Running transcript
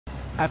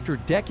After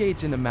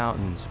decades in the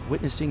mountains,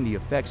 witnessing the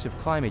effects of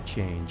climate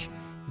change,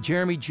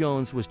 Jeremy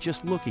Jones was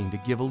just looking to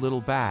give a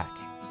little back.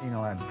 You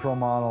know, I had pro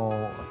model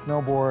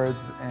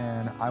snowboards,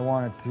 and I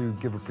wanted to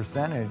give a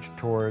percentage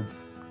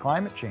towards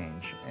climate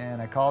change. And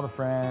I called a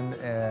friend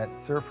at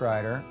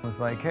Surfrider,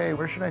 was like, hey,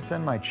 where should I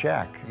send my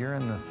check? You're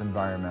in this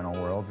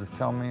environmental world, just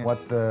tell me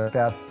what the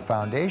best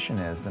foundation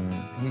is. And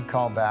he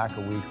called back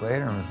a week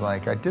later and was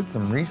like, I did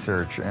some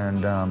research,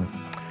 and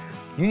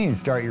you need to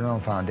start your own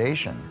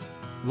foundation.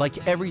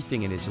 Like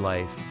everything in his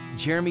life,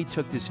 Jeremy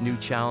took this new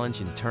challenge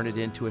and turned it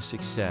into a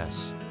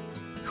success,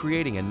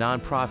 creating a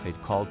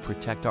nonprofit called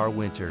Protect Our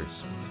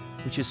Winters,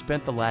 which has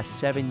spent the last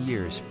 7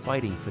 years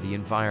fighting for the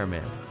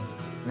environment.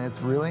 And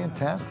it's really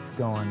intense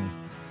going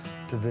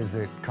to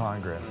visit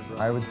Congress.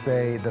 I would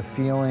say the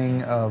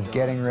feeling of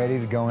getting ready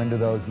to go into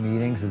those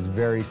meetings is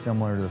very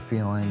similar to the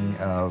feeling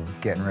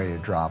of getting ready to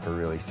drop a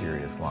really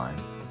serious line.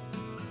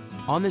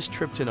 On this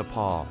trip to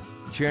Nepal,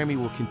 Jeremy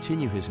will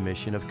continue his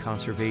mission of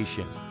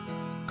conservation,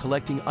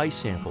 collecting ice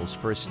samples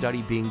for a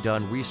study being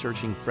done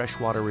researching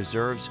freshwater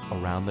reserves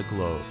around the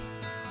globe.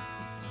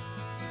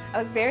 I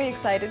was very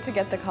excited to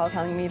get the call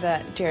telling me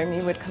that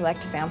Jeremy would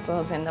collect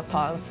samples in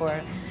Nepal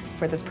for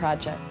this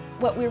project.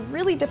 What we're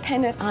really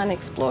dependent on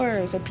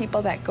explorers or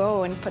people that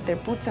go and put their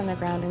boots on the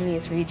ground in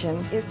these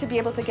regions is to be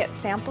able to get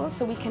samples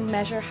so we can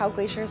measure how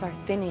glaciers are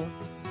thinning.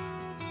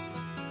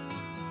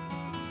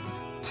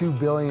 2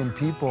 billion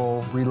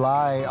people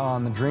rely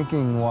on the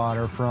drinking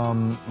water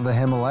from the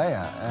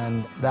Himalaya,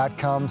 and that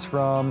comes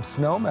from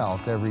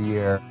snowmelt every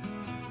year.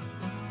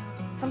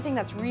 Something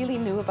that's really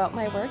new about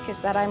my work is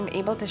that I'm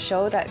able to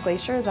show that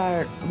glaciers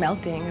are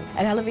melting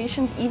at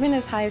elevations even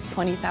as high as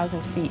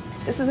 20,000 feet.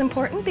 This is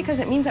important because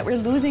it means that we're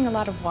losing a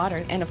lot of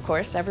water, and of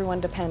course, everyone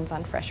depends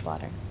on fresh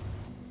water.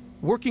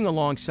 Working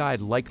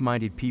alongside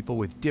like-minded people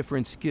with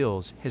different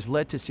skills has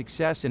led to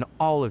success in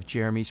all of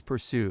Jeremy's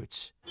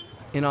pursuits.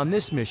 And on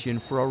this mission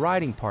for a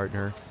riding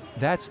partner,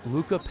 that's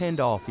Luca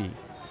Pandolfi,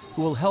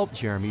 who will help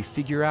Jeremy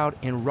figure out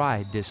and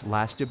ride this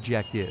last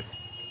objective.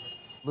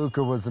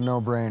 Luca was a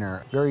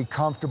no-brainer. Very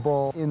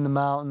comfortable in the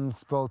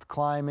mountains, both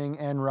climbing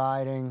and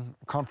riding,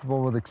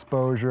 comfortable with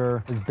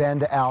exposure, has been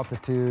to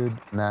altitude,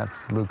 and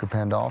that's Luca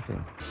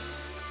Pandolfi.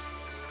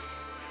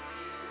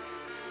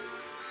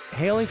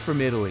 Hailing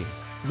from Italy,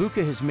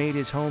 Luca has made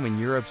his home in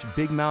Europe's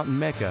big mountain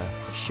mecca,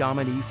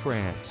 Chamonix,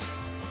 France,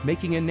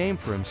 making a name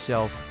for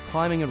himself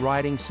climbing and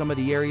riding some of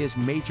the area's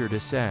major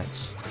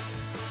descents.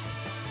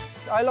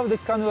 I love the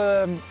kind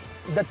of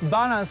that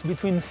balance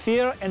between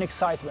fear and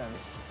excitement.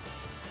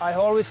 I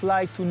always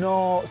like to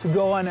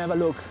go and have a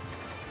look.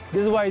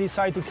 This is why I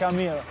decided to come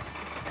here.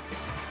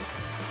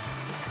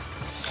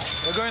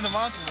 We're going to the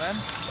mountain, man.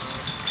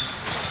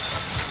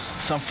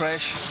 Some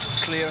fresh,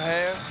 clear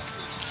air.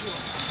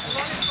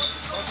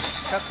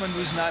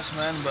 Kathmandu is nice,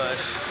 man, but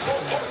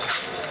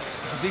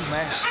it's a big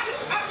mess.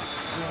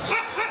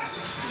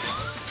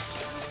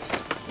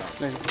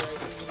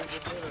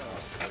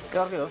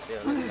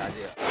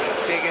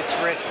 Biggest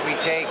risk we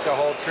take the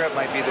whole trip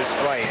might be this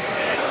flight.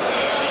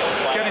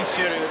 It's getting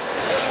serious.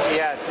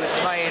 Yes,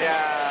 this might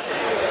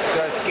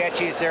the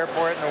sketchiest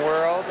airport in the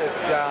world.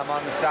 It's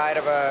on the side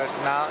of a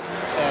mountain,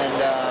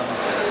 and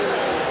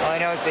all I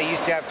know is they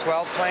used to have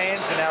 12 planes,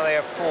 and now they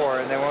have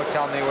 4, and they won't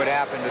tell me what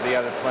happened to the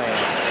other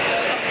planes.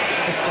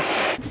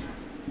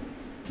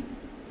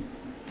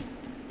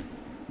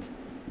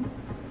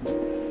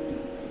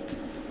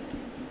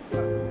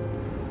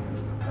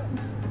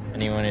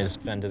 Anyone who's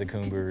been to the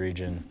Khumbu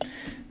region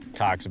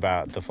talks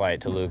about the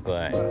flight to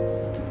Lukla.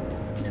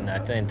 And I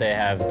think they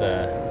have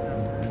the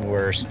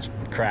worst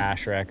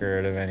crash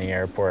record of any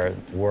airport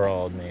in the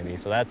world, maybe.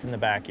 So that's in the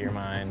back of your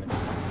mind.